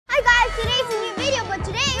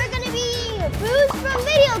from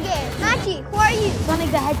video games. Matchy, who are you?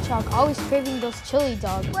 Sonic the Hedgehog, always craving those chili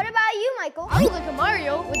dogs. What about you, Michael? I look like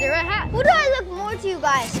Mario with the red hat. Who do I look more to, you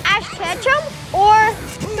guys? Ash Ketchum or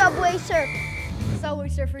Subway Surf? Subway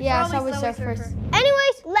Surfer. Yeah, Probably Subway Surfers.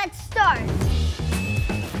 Anyways, let's start.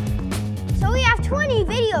 So we have 20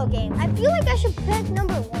 video games. I feel like I should pick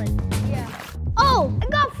number 1. Yeah. Oh, I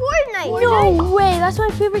got Fortnite. No way, that's my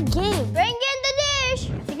favorite game. Bring in the dish.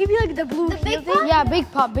 I think it'd be like the blue The big field thing. pot? Yeah, big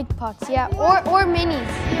pots, yeah. Or minis.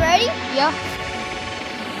 You ready? Yeah.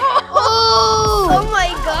 Oh my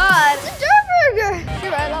god. It's a dirt burger.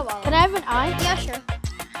 Sure, I love all. Can I have an eye? Yeah, sure.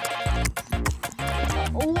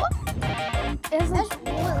 What? It's like,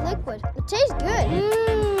 That's liquid. It tastes good.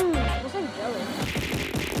 it's like jelly.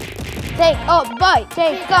 Take a bite,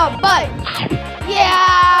 take a bite.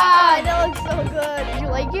 Yeah! That looks so good. Did you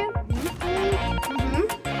like it?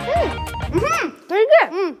 Pretty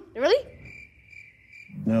good. Really?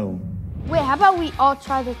 No. Wait, how about we all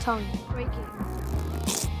try the tongue? Break it.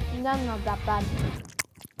 That's not that bad.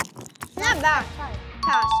 Not bad.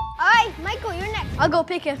 Pass. All right, Michael, you're next. I'll go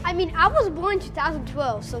pick it. I mean, I was born in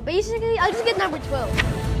 2012, so basically, I'll just get number 12.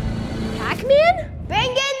 Pac-Man?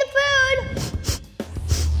 Bring in the food.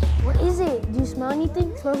 What is it? Do you smell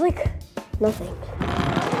anything? Smells like nothing.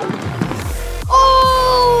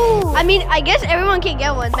 Oh! I mean, I guess everyone can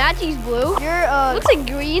get one. Matchy's blue. You're looks like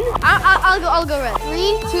green. I'll go red.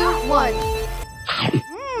 3, 2, 1.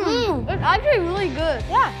 It's actually really good.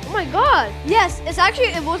 Yeah. Oh my god. Yes, it was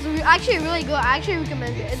actually really good. I actually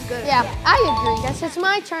recommend it. It's good. Yeah, I agree. Guess it's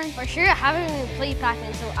my turn. For sure, I haven't even played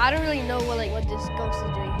Pac-Man, so I don't really know what this ghost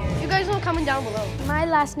is doing here. You guys know, comment down below. My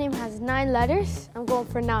last name has 9 letters. I'm going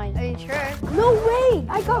for 9. Are you sure? No way!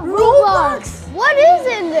 I got Roblox. What is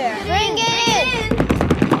in there? Bring it in.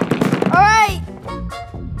 All right.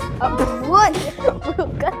 What? We'll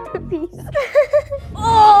cut the piece.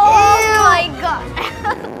 Oh my god.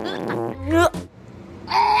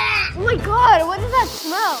 Oh my god, what does that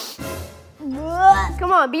smell?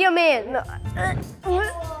 Come on, be a man. No.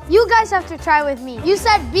 You guys have to try with me. You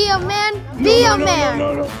said be a man. Be a man.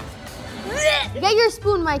 No. Get your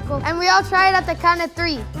spoon, Michael, and we all try it at the count of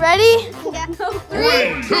 3. Ready? Yeah.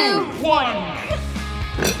 3, 2, 1.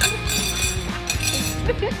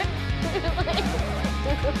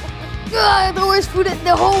 God, the worst food in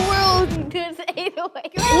the whole world. Just ate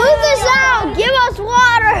away. Move this out. Give us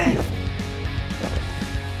water.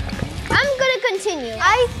 I'm gonna continue.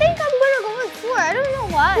 I think I'm gonna go with 4. I don't know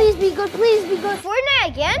why. Please be good. Please be good. Fortnite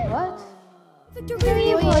again? What?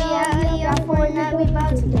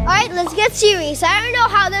 All right, let's get serious. I don't know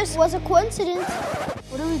how this was a coincidence.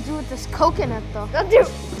 What do we do with this coconut, though? Nothing.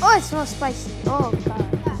 Oh, it smells spicy. Oh, God.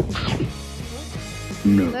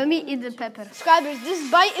 No. Let me eat the pepper. Subscribers, this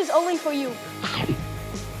bite is only for you.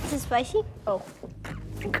 Is it spicy? Oh.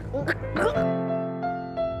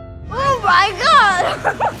 Oh my god!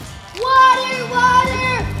 Water!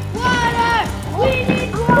 We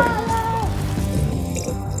need water!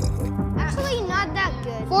 Actually, not that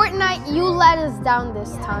good. Fortnite, you let us down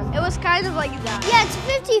this time. It was kind of like that. Yeah, it's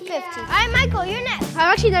 50-50. All right, Michael, you're next.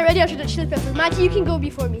 I'm actually not ready after the chili pepper. Matty, you can go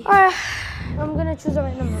before me. All right, I'm gonna choose a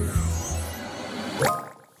random number.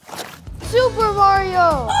 Super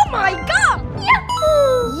Mario! Oh my god!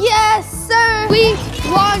 Yahoo! Yes, sir! We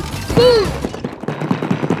want food!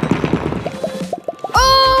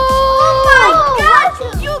 Oh my god!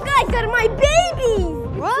 You guys are my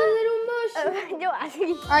babies! What? It's a little No,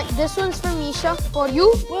 actually. All right, this one's for Misha. For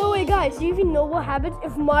you. Wait, guys. Do you even know what happens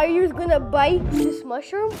if Mario's gonna bite this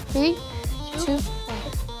mushroom? 3, 2, 1.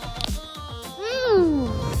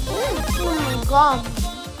 Oh my god.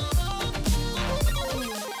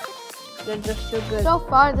 They're just too good. So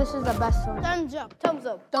far, this is the best one. Thumbs up. Thumbs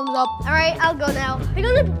up. Thumbs up. All right, I'll go now. We're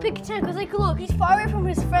gonna pick 10 because, like, look, he's far away from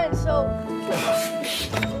his friends, so.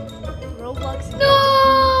 Roblox. No!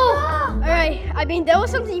 All right. I mean, there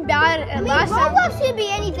was something bad last time. Roblox could be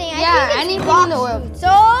anything. I Yeah, think it's anything box in the world. food.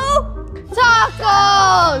 So,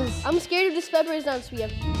 Tacos! I'm scared if this pepper is not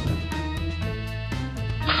sweet.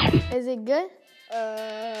 Is it good?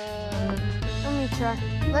 Let me try.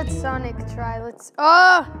 Let's Sonic try. Let's.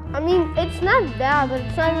 Oh! I mean, it's not bad, but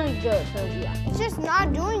it's not really good, so yeah. It's just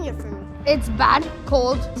not doing it for me. It's bad,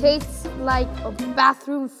 cold, tastes like a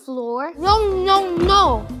bathroom floor.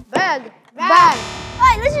 No. Bad. Bad. All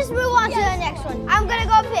right, let's just move on to the next one. I'm gonna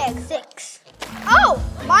go pick 6. Oh,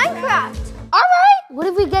 Minecraft. All right. What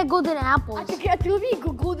if we get golden apples? Okay, I feel like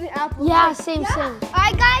golden apple. Yeah, same. All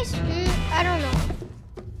right, guys. I don't know.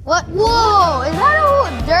 What? Whoa! Is that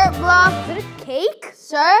a dirt block? Is it a cake?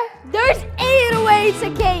 Sir? There's 8 away, it's a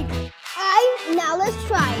cake. Now let's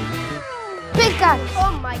try. Pickaxe.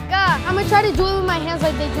 Oh my god. I'm gonna try to do it with my hands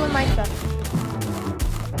like they do in Minecraft.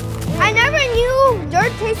 Michael,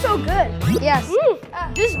 dirt tastes so good. Yes.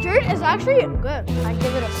 This dirt is actually good. I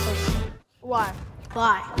give it a 6. Why?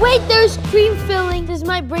 Why? Wait, there's cream filling. This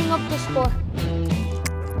might bring up the score.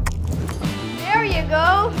 There you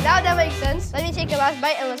go. Now that makes sense. Let me take a last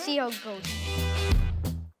bite and let's see how it goes.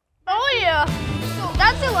 Oh yeah. So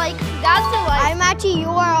that's a like. That's a like. I'm actually, you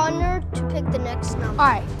are honored to pick the next number. All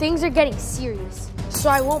right, things are getting serious, so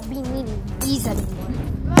I won't be needing these anymore.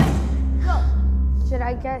 Go. Should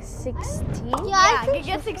I get 16? Yeah, you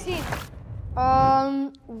get 16.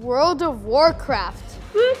 World of Warcraft.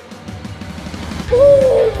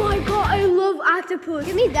 Oh my god, I love octopus.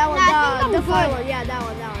 Give me that one. Nah, The fire one. Yeah, that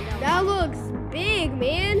one. That looks big,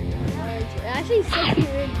 man. Actually, sexy. Do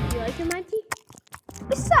you like it, Mikey?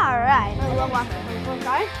 It's alright. I love octopus. Want to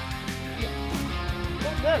try?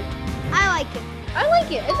 It's good. I like it. I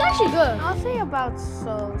like it. It's actually good. I'll say about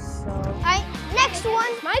so. Alright, next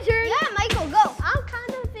one. My turn. Yeah, Michael, go. I'm kind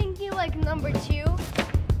of thinking like number 2.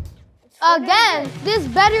 Again, this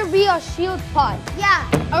better be a shield pot. Yeah.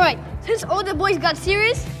 All right, since all the boys got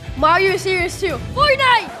serious, Mario is serious too.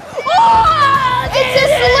 Fortnite! Oh, It's a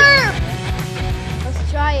slurp!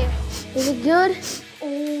 Let's try it. Is it good?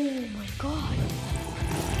 Oh my god.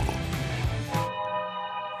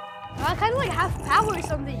 I kind of like half power or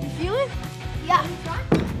something. You feel it? Yeah.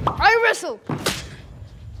 I wrestle.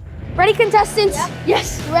 Ready, contestants? Yep.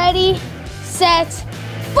 Yes. Ready, set,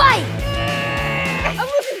 fight! I'm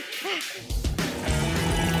losing.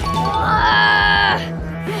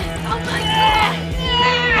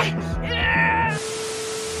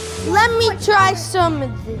 Let me try some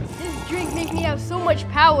of this. This drink makes me have so much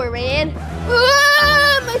power, man.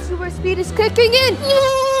 My super speed is kicking in.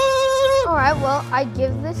 All right, well, I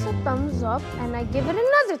give this a thumbs up, and I give it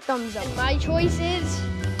another thumbs up. My choice is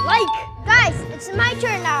like. Guys, it's my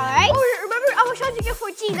turn now, right? Oh, remember, I was trying to get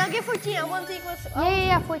 14. I'll get 14. I want to take what's.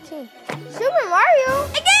 Yeah, 14. Super Mario.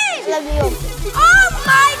 Again. Let me open. Oh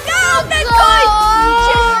my god, that's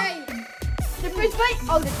good! The first bite.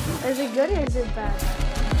 Oh, Is it good or is it bad?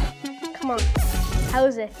 come on. How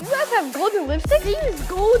is it? You guys have golden lipstick? They use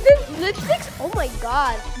golden lipsticks? Oh my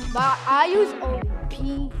god. But I use only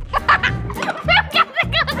pink.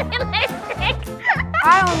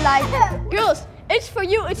 I don't like it. Girls, it's for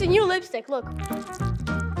you. It's a new lipstick. Look.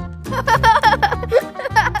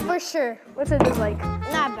 For sure. What's it look like?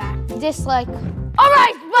 Not bad. Dislike. All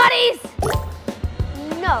right, buddies.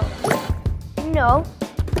 No. No.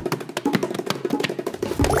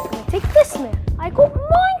 Take this, man. I go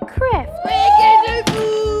Minecraft.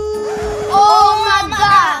 Oh my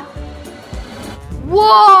god.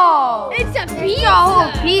 Whoa! It's a It's pizza. a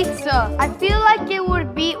whole pizza. I feel like it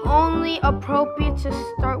would be only appropriate to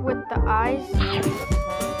start with the eyes.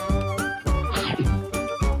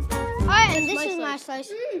 Alright, and this is my slice.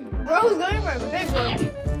 Bro's going for a big one.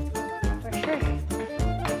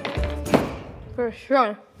 For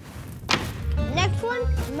sure. Next one,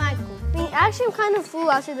 Michael. I mean, actually, I'm kind of full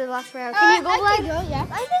after the last round. Can you go, I Vlad? can go, yeah.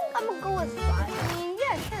 I think I'm gonna go with 5. I mean,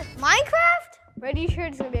 yeah, sure. Minecraft? Ready, sure,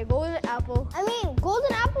 it's gonna be a golden apple. I mean,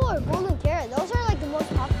 golden apple or golden carrot. Those are like the most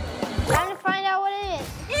popular. Time to find out what it is.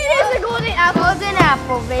 It is a golden apple. Golden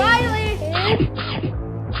apple, baby. Finally.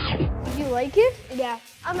 Do you like it? Yeah.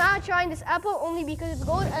 I'm not trying this apple only because it's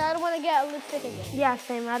gold and I don't want to get a lipstick again. Yeah,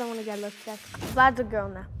 same. I don't want to get lipstick. Vlad's a girl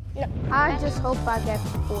now. Yeah. I just hope I get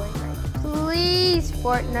Fortnite. Please,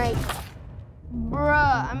 Fortnite.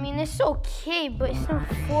 Bruh, I mean, it's okay, but it's not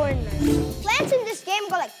Fortnite. Plants in this game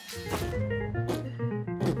go like.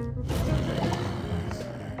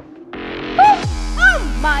 Oh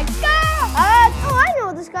my god! Oh, I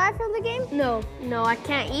know this guy from the game. No, I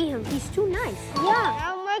can't eat him. He's too nice. Yeah.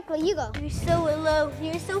 Now, Michael, you go. You're so low.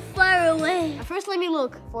 You're so far away. First, let me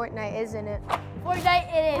look. Fortnite, isn't it?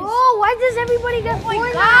 Fortnite it is. Oh, why does everybody get Oh my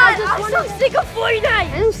Fortnite? god! I'm so sick of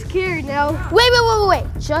Fortnite. I'm scared now. Wait.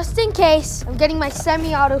 Just in case, I'm getting my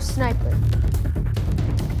semi-auto sniper.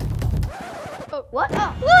 Oh, what?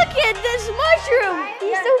 Oh, look at this mushroom.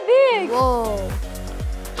 He's so big. Whoa.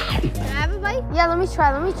 Can I have a bite? Yeah, let me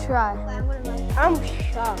try. Okay, I'm gonna bite. I'm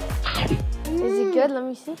shocked. Is it good? Let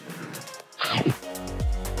me see.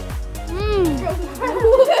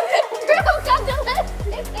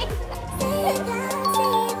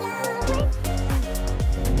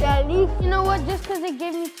 Daddy. You know what? Just because it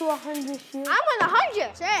gave me to 100 shield. I'm on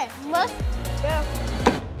 100. Sure. Must. Yeah.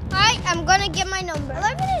 Alright, I'm gonna get my number.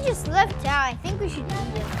 11 is just left out. I think we should do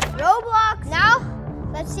this. Roblox. Now,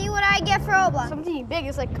 let's see what I get for Roblox. Something big.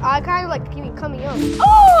 It's like I kind of like keep coming up.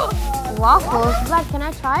 Oh! Waffles. Vlad, can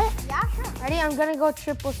I try it? Yeah, sure. Ready? I'm gonna go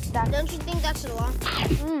triple stack. Don't you think that's a lot?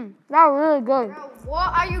 That was really good.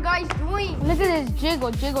 What are you guys doing? Look at this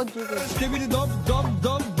jiggle. Skibidi dub dub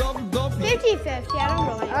dub dub dub 50-50. I don't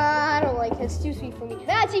really. I don't like it. It's too sweet for me.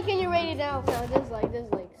 Nancy, can you rate it now? No, this is like,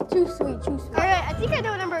 it's too sweet, too sweet. All right, I think I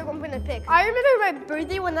know what number I'm gonna pick. I remember my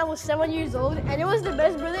birthday when I was 7 years old, and it was the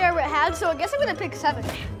best birthday I ever had, so I guess I'm gonna pick 7.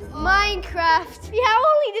 Minecraft. We have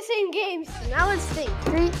only the same games. Now let's think.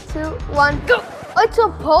 3, 2, 1, go! It's a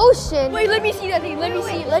potion. Wait, let me see that thing. Let me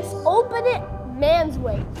see. Let's open it man's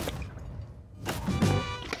way.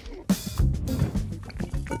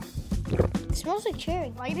 It smells like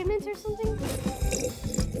cherry. Vitamins or something?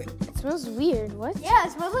 It smells weird. What? Yeah,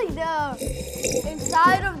 it smells like the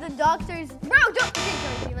inside of the doctor's. Bro, don't.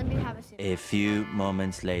 Okay, let me have a sip. A few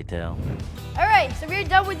moments later. All right, so we're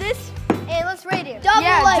done with this, and let's rate it. Double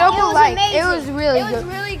like. double It was like. amazing. It was really It was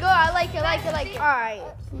good. really good. I like it. All right.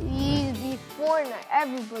 Please be Fortnite.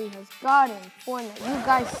 Everybody has gotten Fortnite. You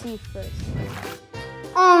guys see first.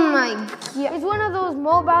 Oh my god. It's one of those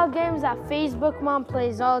mobile games that Facebook mom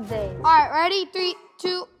plays all day. All right, ready? 3,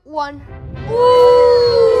 2, 1.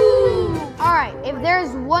 Ooh! All right, if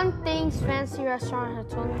there's one thing fancy restaurant has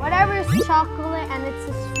told me, whatever is chocolate and it's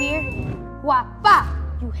a sphere, wapa,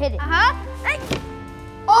 you hit it. Hey.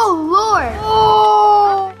 Oh Lord!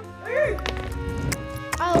 Oh!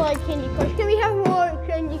 I like Candy Crush. Can we have more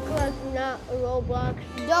Candy Crush, not Roblox?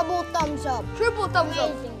 Double thumbs up. Triple thumbs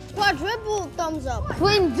up. Amazing. Quadruple thumbs up.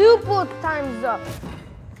 Quintuple times up.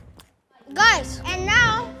 Guys, and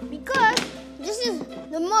now, because this is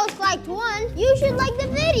the most liked one, you should like the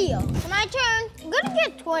video. It's my turn. I'm gonna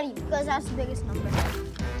get 20 because that's the biggest number.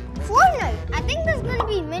 Fortnite. I think there's gonna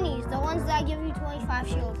be minis, the ones that give you 25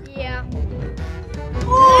 shields. Yeah.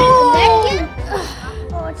 Napkin?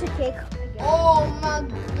 Oh, it's a cake. Oh my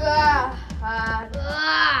god.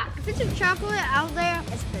 If it's a chocolate out there,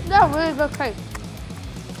 it's good. That's really good cake.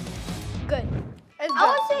 Good. It's I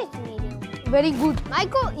would say it's medium. Very good.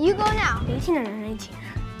 Michael, you go now. 18 or 19?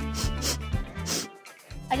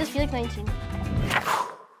 I just feel like 19.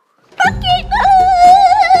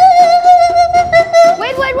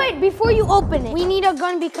 Wait, before you open it, we need a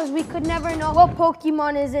gun because we could never know what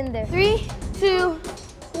Pokemon is in there. 3, 2,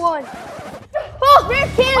 1. Oh, rare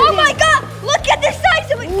candy! Oh my god! Look at the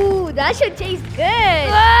size of it! Ooh, that should taste good.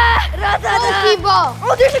 Pokeball!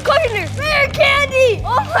 Oh, there's a card in there. Rare candy!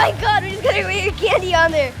 Oh my god, we just got a rare candy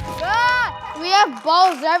on there. We have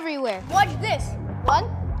balls everywhere. Watch this. 1,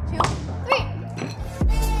 2, 3.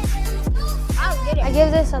 I'll get it. I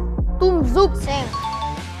give this a thumbs up. Same.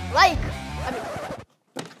 Like.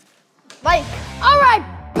 All right,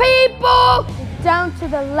 people! Down to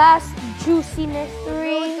the last juiciness.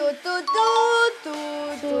 3,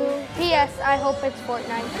 2. P.S. I hope it's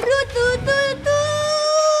Fortnite.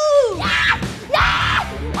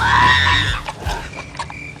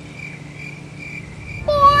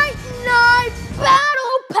 Fortnite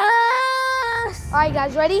Battle Pass! All right,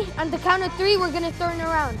 guys, ready? On the count of 3, we're gonna turn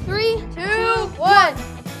around. 3, 2, 1.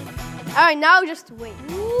 All right, now just wait.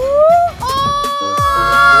 Oh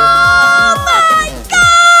my God!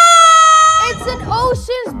 It's an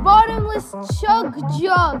Ocean's bottomless chug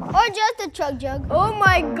jug. Or just a chug jug. Oh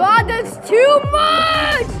my god, that's too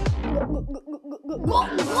much!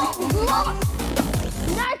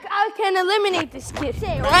 I can eliminate this kid.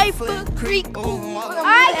 Right foot creek.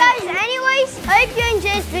 Alright guys, anyways, I hope you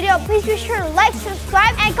enjoyed this video. Please be sure to like,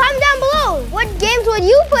 subscribe, and comment down below. What games would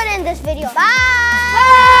you put in this video?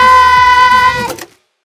 Bye!